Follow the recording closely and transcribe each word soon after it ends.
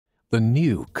The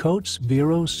new Coates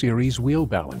Vero series wheel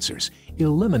balancers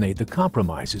eliminate the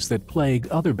compromises that plague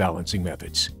other balancing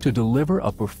methods to deliver a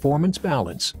performance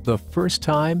balance the first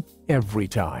time, every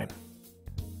time.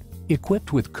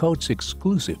 Equipped with Coates'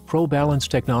 exclusive ProBalance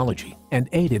technology and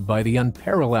aided by the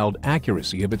unparalleled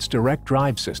accuracy of its direct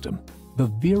drive system, the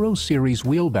Vero series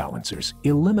wheel balancers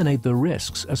eliminate the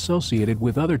risks associated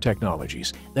with other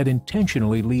technologies that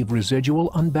intentionally leave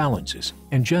residual unbalances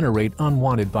and generate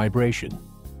unwanted vibration.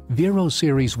 Vero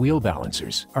series wheel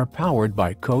balancers are powered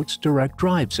by Coates' direct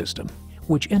drive system,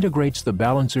 which integrates the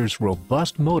balancer's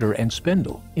robust motor and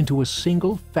spindle into a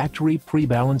single factory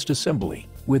pre-balanced assembly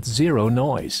with zero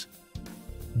noise.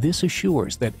 This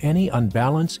assures that any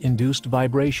unbalance-induced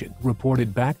vibration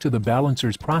reported back to the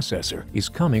balancer's processor is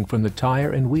coming from the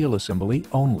tire and wheel assembly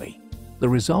only. The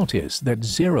result is that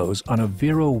zeros on a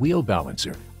Vero wheel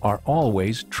balancer are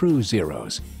always true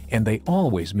zeros, and they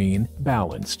always mean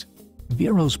balanced.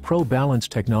 Vero's ProBalance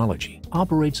technology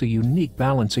operates a unique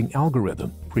balancing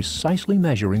algorithm precisely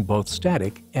measuring both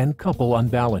static and couple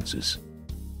unbalances.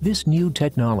 This new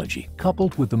technology,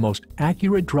 coupled with the most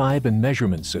accurate drive and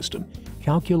measurement system,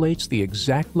 calculates the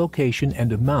exact location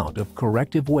and amount of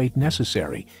corrective weight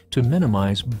necessary to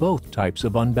minimize both types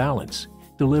of unbalance,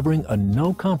 delivering a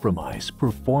no-compromise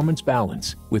performance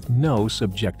balance with no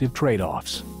subjective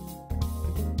trade-offs.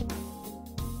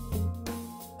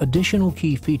 Additional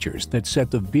key features that set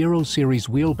the Vero series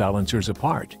wheel balancers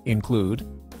apart include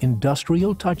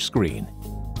industrial touchscreen,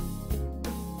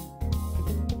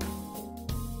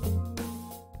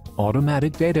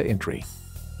 automatic data entry,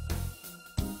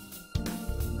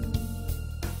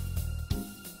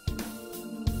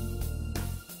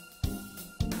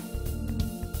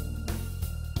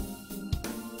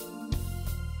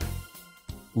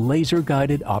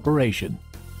 laser-guided operation,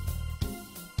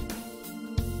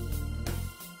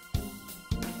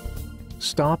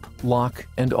 stop, lock,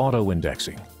 and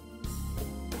auto-indexing,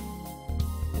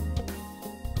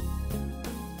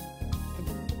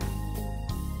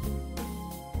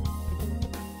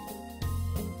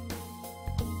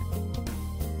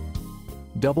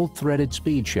 double-threaded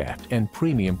speed shaft and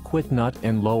premium quick nut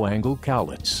and low-angle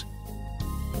cowlets,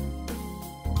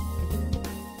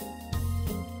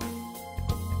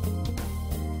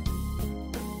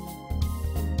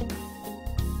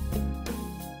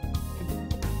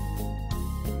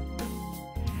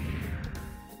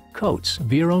 Coates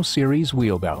Vero series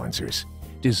wheel balancers,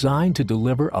 designed to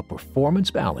deliver a performance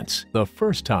balance the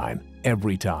first time,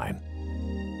 every time.